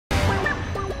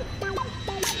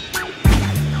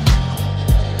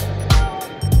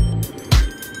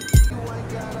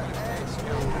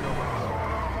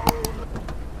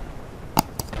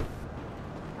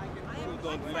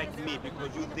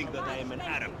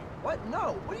What?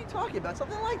 No. What are you talking about?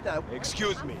 Something like that.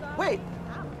 Excuse me. Wait.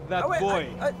 That wait, boy.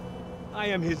 I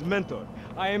am his mentor.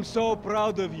 I am so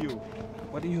proud of you.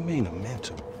 What do you mean, a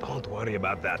mentor? Don't worry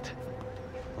about that.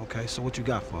 Okay, so what you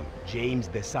got for me? James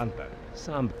DeSanta.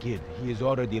 Some kid. He is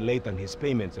already late on his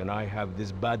payments, and I have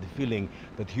this bad feeling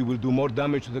that he will do more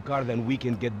damage to the car than we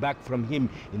can get back from him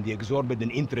in the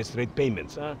exorbitant interest rate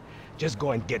payments, huh? Just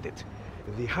go and get it.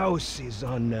 The house is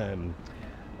on,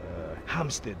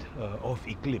 Hampstead, off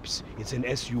Eclipse. It's an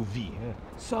SUV, huh?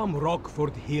 Some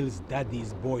Rockford Hills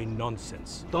daddy's boy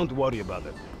nonsense. Don't worry about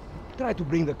it. Try to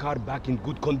bring the car back in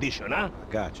good condition, huh?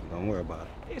 I got you, don't worry about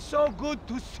it. It's so good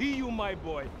to see you, my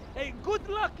boy. Hey, good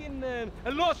luck in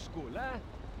law school, huh?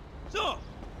 So,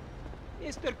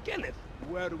 Mr. Kenneth,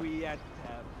 were we at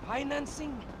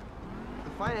financing?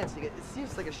 The financing, it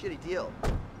seems like a shitty deal.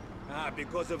 Ah,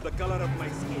 because of the color of my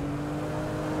skin.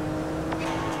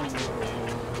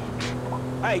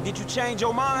 Hey, did you change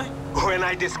your mind? When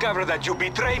I discover that you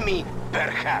betray me,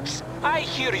 perhaps. I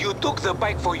hear you took the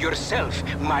bike for yourself,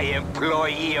 my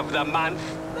employee of the month.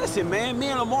 Listen, man, me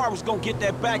and Lamar was gonna get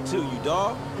that back to you,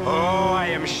 dawg. Oh, I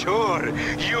am sure.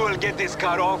 You will get this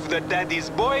car off the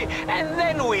daddy's boy, and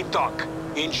then we talk.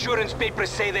 Insurance papers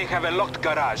say they have a locked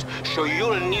garage, so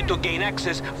you'll need to gain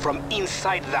access from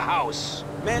inside the house.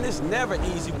 Man, it's never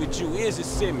easy with you, is it,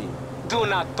 Simeon? Do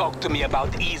not talk to me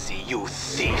about easy, you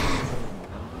thief.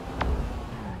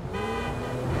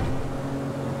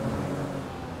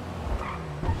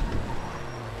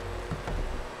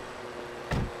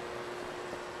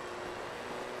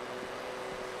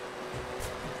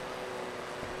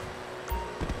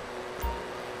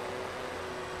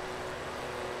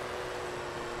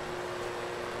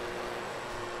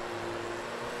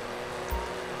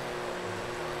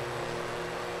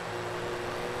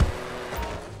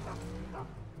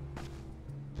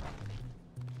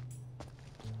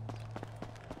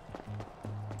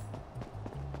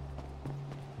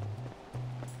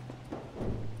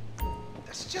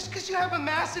 That's just because you have a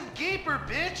massive gaper,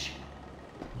 bitch!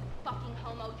 Fucking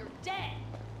homo, you're dead!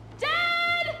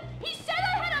 Dad! He said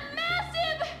I had a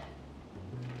massive...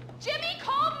 Jimmy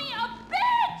called me a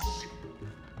bitch!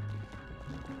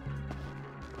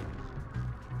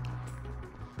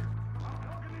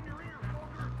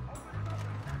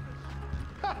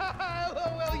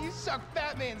 LOL, you suck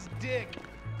fat man's dick!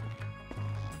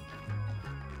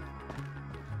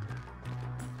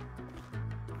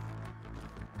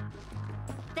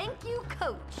 Thank you,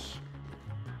 Coach.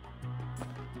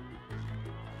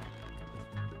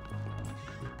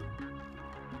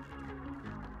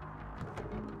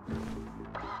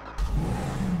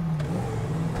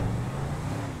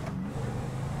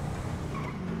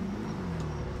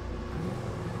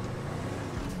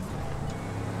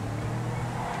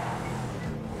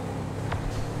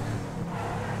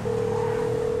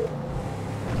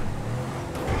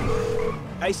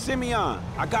 Hey, Simeon,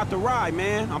 I got the ride,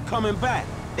 man. I'm coming back.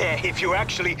 If you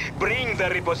actually bring the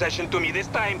repossession to me this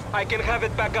time, I can have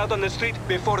it back out on the street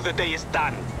before the day is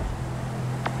done.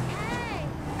 Hey,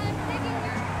 I'm taking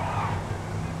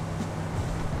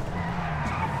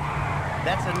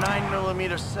That's a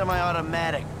 9mm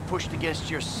semi-automatic pushed against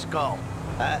your skull.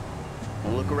 Well,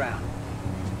 look around.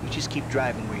 You just keep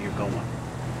driving where you're going.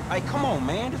 Hey, come on,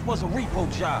 man. This was a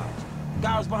repo job.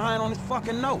 Guy was behind on his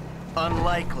fucking note.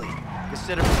 Unlikely.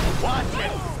 Watch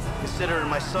it! Considering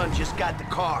my son just got the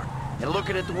car. And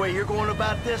looking at the way you're going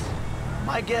about this,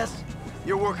 my guess,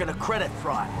 you're working a credit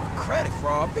fraud. Credit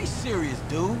fraud? Be serious,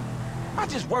 dude. I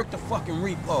just worked the fucking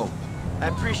repo. I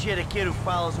appreciate a kid who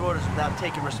follows orders without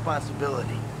taking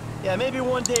responsibility. Yeah, maybe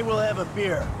one day we'll have a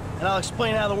beer, and I'll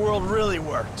explain how the world really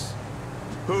works.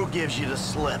 Who gives you the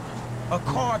slip? A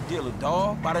car dealer,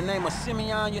 dawg, by the name of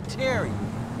Simeon Yetarian.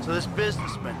 So this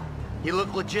businessman, he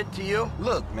look legit to you?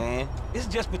 Look, man, it's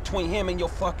just between him and your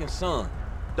fucking son.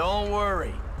 Don't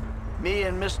worry. Me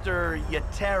and Mr.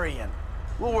 Yetarian,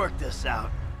 we'll work this out.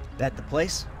 That the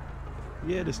place?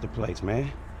 Yeah, this the place,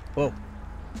 man. Whoa.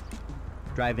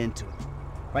 Drive into it.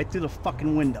 Right through the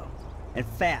fucking window. And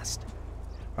fast.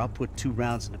 Or I'll put 2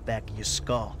 rounds in the back of your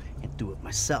skull and do it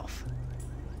myself.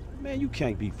 Man, you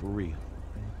can't be for real.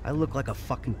 I look like a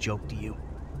fucking joke to you.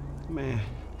 Man,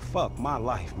 fuck my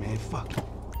life, man. Fuck it.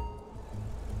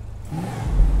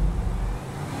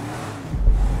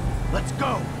 Let's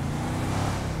go!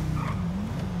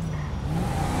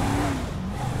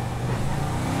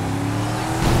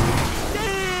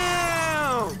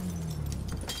 Damn!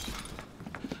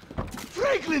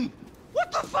 Franklin!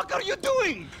 What the fuck are you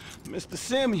doing? Mr.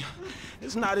 Simeon,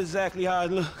 it's not exactly how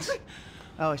it looks.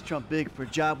 I always trump big for a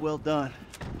job well done.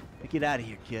 Now get out of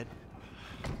here, kid.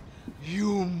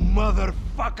 You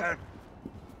motherfucker!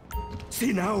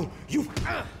 See now, you...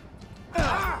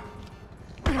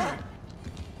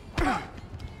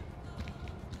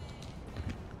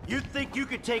 You think you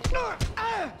could take...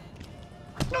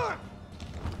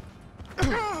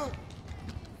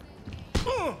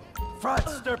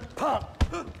 Fraudster punk!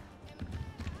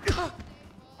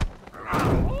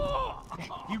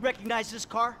 You recognize this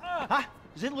car? Huh?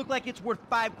 Does it look like it's worth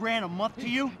 $5 grand a month to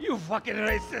you? You fucking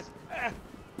racist!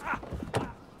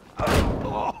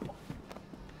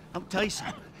 I'll tell you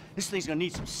something. This thing's gonna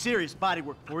need some serious body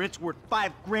work for it's worth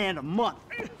 $5 grand a month.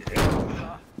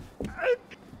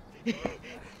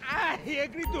 He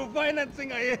agreed to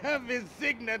financing. I have his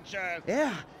signature.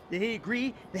 Yeah, did he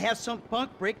agree to have some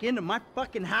punk break into my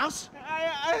fucking house?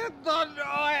 I don't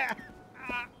know.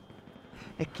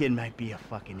 That kid might be a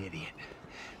fucking idiot,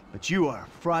 but you are a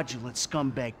fraudulent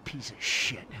scumbag piece of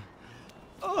shit.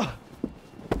 Ugh.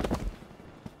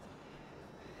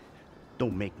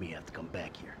 Don't make me have to come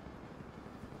back here.